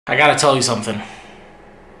I gotta tell you something.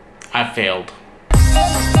 I failed.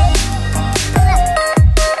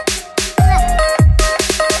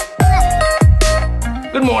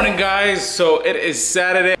 Good morning, guys. So it is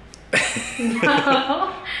Saturday.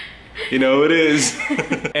 No. You know it is.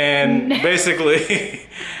 And basically,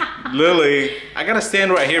 Lily, I gotta stand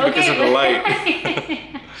right here because of the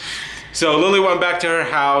light. So Lily went back to her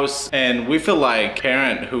house, and we feel like a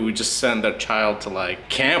parent who just sent their child to like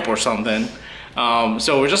camp or something.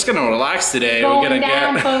 So we're just gonna relax today. We're gonna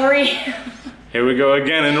Here we go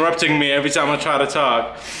again, interrupting me every time I try to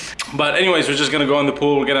talk. But anyways, we're just gonna go in the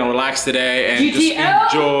pool. We're gonna relax today and just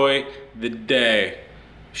enjoy the day.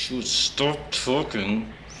 She would stop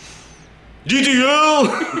talking. GTL!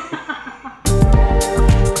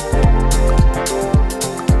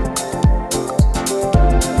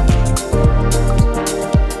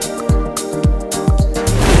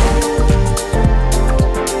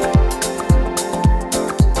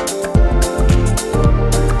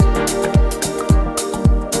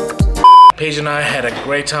 Paige and I had a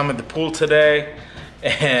great time at the pool today,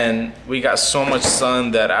 and we got so much sun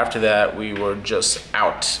that after that we were just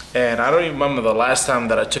out. And I don't even remember the last time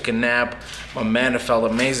that I took a nap. My man, it felt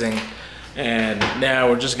amazing. And now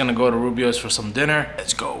we're just gonna go to Rubio's for some dinner.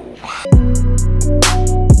 Let's go.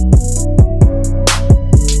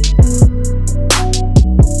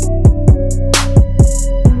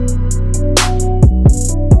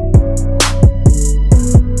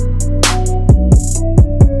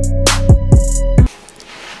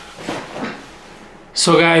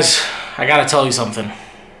 So guys, I gotta tell you something.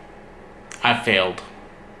 I failed.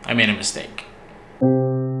 I made a mistake.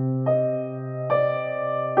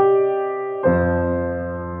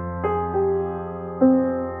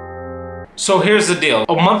 So here's the deal.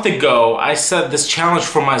 A month ago, I set this challenge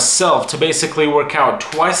for myself to basically work out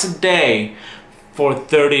twice a day for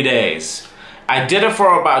 30 days. I did it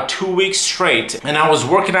for about 2 weeks straight, and I was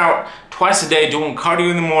working out twice a day, doing cardio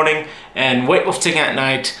in the morning and weightlifting at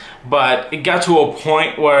night. But it got to a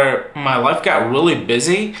point where my life got really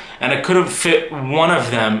busy and I couldn't fit one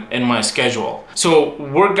of them in my schedule. So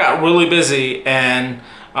work got really busy, and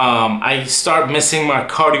I started missing my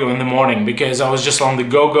cardio in the morning because I was just on the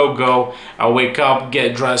go. I wake up,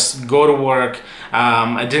 get dressed, go to work.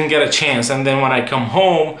 I didn't get a chance, and then when I come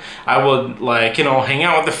home, I would hang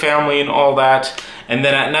out with the family and all that. And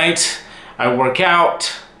then at night, I work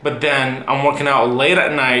out. But then I'm working out late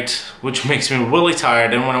at night, which makes me really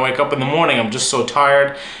tired. And when I wake up in the morning, I'm just so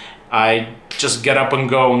tired. I just get up and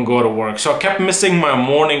go to work. So I kept missing my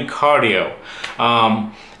morning cardio.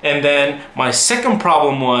 And then my second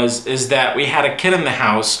problem is that we had a kid in the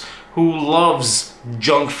house who loves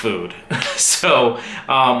junk food. So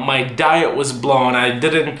my diet was blown. I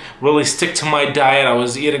didn't really stick to my diet. I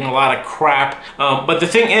was eating a lot of crap. But the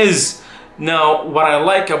thing is, now, what I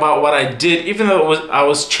like about what I did, even though I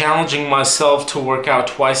was challenging myself to work out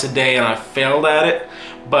twice a day and I failed at it,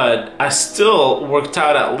 but I still worked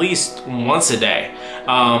out at least once a day.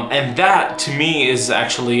 And that, to me, is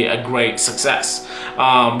actually a great success.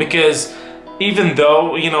 Because even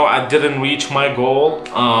though, I didn't reach my goal,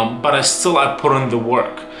 but I put in the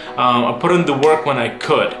work. I put in the work when I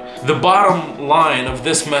could. The bottom line of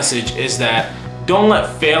this message is that don't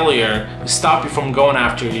let failure stop you from going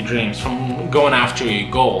after your dreams, from going after your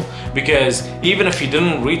goal. Because even if you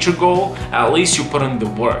didn't reach your goal, at least you put in the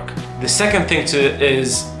work. The second thing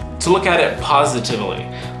is to look at it positively.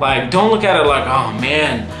 Like, don't look at it like, oh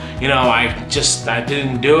man, I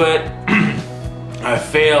didn't do it. I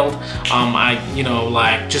failed.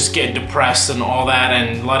 Just get depressed and all that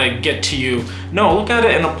and let it get to you. No, look at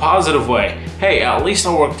it in a positive way. Hey, at least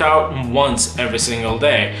I worked out once every single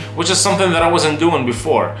day, which is something that I wasn't doing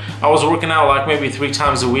before. I was working out like maybe 3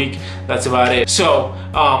 times a week. That's about it. So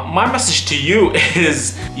my message to you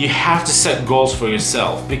is you have to set goals for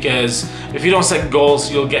yourself, because if you don't set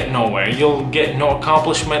goals, you'll get nowhere. You'll get no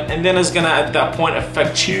accomplishment, and then it's gonna at that point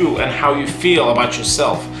affect you and how you feel about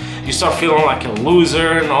yourself. You start feeling like a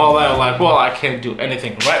loser and all that, like, well, I can't do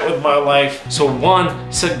anything right with my life. So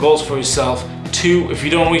 1, set goals for yourself. 2, if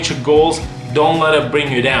you don't reach your goals, don't let it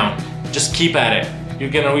bring you down. Just keep at it.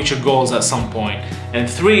 You're gonna reach your goals at some point. And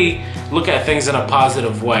 3, look at things in a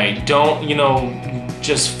positive way. Don't,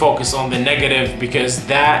 just focus on the negative, because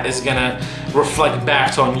that is gonna reflect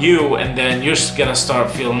back on you, and then you're just gonna start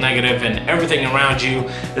feeling negative, and everything around you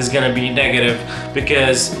is gonna be negative,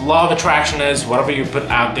 because law of attraction is whatever you put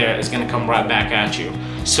out there is gonna come right back at you.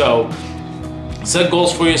 So set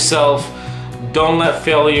goals for yourself. Don't let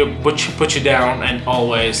failure put you down, and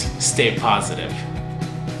always stay positive.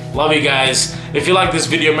 Love you guys. If you like this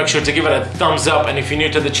video, make sure to give it a thumbs up. And if you're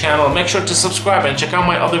new to the channel, make sure to subscribe and check out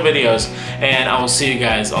my other videos. And I will see you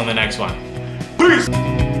guys on the next one.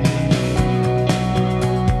 Peace!